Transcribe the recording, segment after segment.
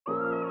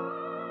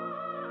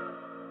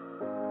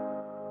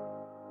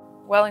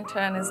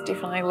Wellington has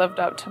definitely lived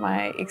up to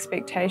my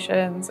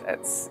expectations.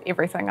 It's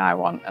everything I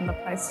want in the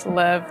place to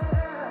live.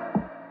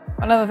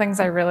 One of the things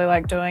I really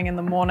like doing in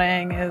the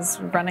morning is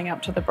running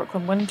up to the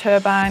Brooklyn wind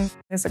turbine.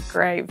 There's a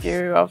great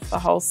view of the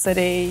whole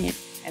city,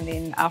 and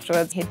then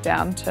afterwards head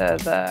down to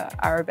the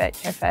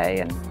Arabat Cafe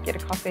and get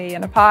a coffee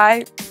and a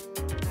pie.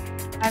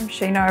 I'm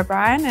Sheena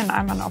O'Brien and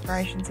I'm an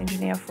operations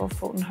engineer for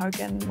Fulton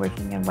Hogan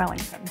working in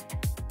Wellington.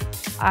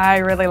 I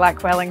really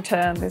like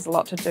Wellington. There's a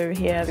lot to do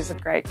here. There's a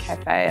great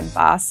cafe and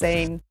bar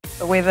scene.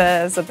 The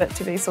weather is a bit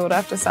to be sought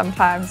after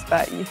sometimes,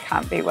 but you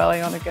can't beat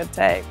Welly on a good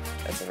day.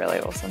 It's a really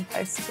awesome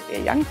place to be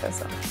a young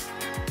person.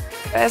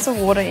 As a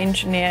water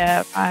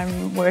engineer,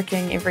 I'm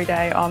working every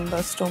day on the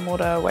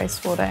stormwater,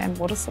 wastewater and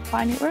water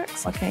supply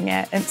networks, looking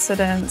at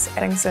incidents,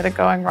 things that are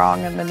going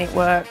wrong in the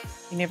network.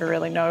 You never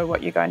really know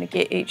what you're going to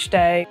get each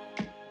day.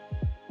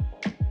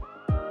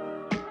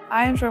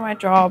 I enjoy my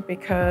job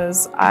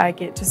because I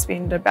get to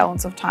spend a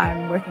balance of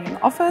time working in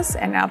the office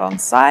and out on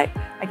site.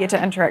 I get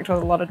to interact with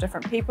a lot of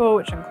different people,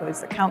 which includes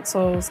the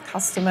councils,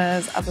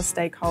 customers, other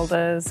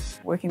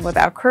stakeholders, working with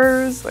our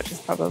crews, which is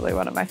probably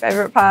one of my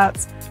favourite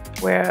parts.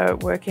 We're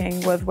working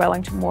with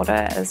Wellington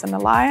Water as an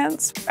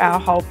alliance. Our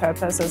whole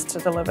purpose is to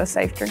deliver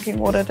safe drinking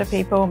water to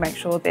people, make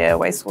sure their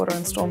wastewater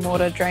and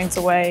stormwater drains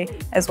away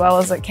as well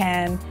as it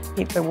can,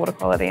 keep the water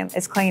quality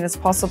as clean as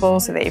possible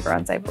so that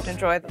everyone's able to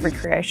enjoy the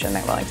recreation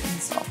that Wellington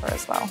has to offer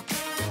as well.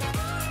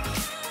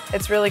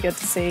 It's really good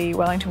to see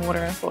Wellington Water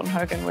and Fulton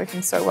Hogan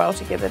working so well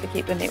together to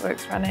keep the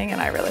networks running,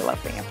 and I really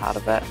love being a part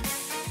of it.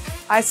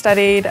 I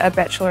studied a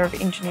Bachelor of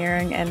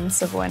Engineering in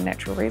Civil and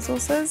Natural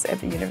Resources at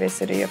the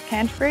University of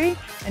Canterbury.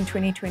 In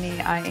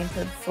 2020 I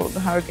entered Fulton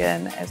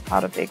Hogan as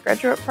part of their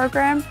graduate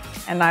program,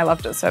 and I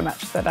loved it so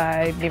much that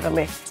I never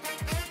left.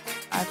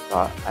 I've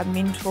got a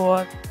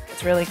mentor.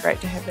 It's really great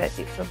to have that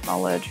depth of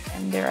knowledge,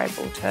 and they're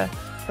able to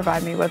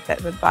provide me with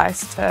that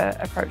advice to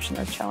approach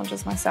those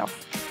challenges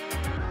myself.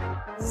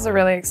 This is a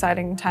really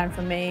exciting time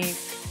for me.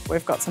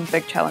 We've got some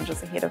big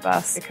challenges ahead of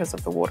us because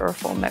of the water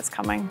reform that's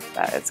coming,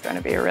 but it's going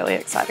to be a really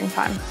exciting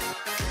time.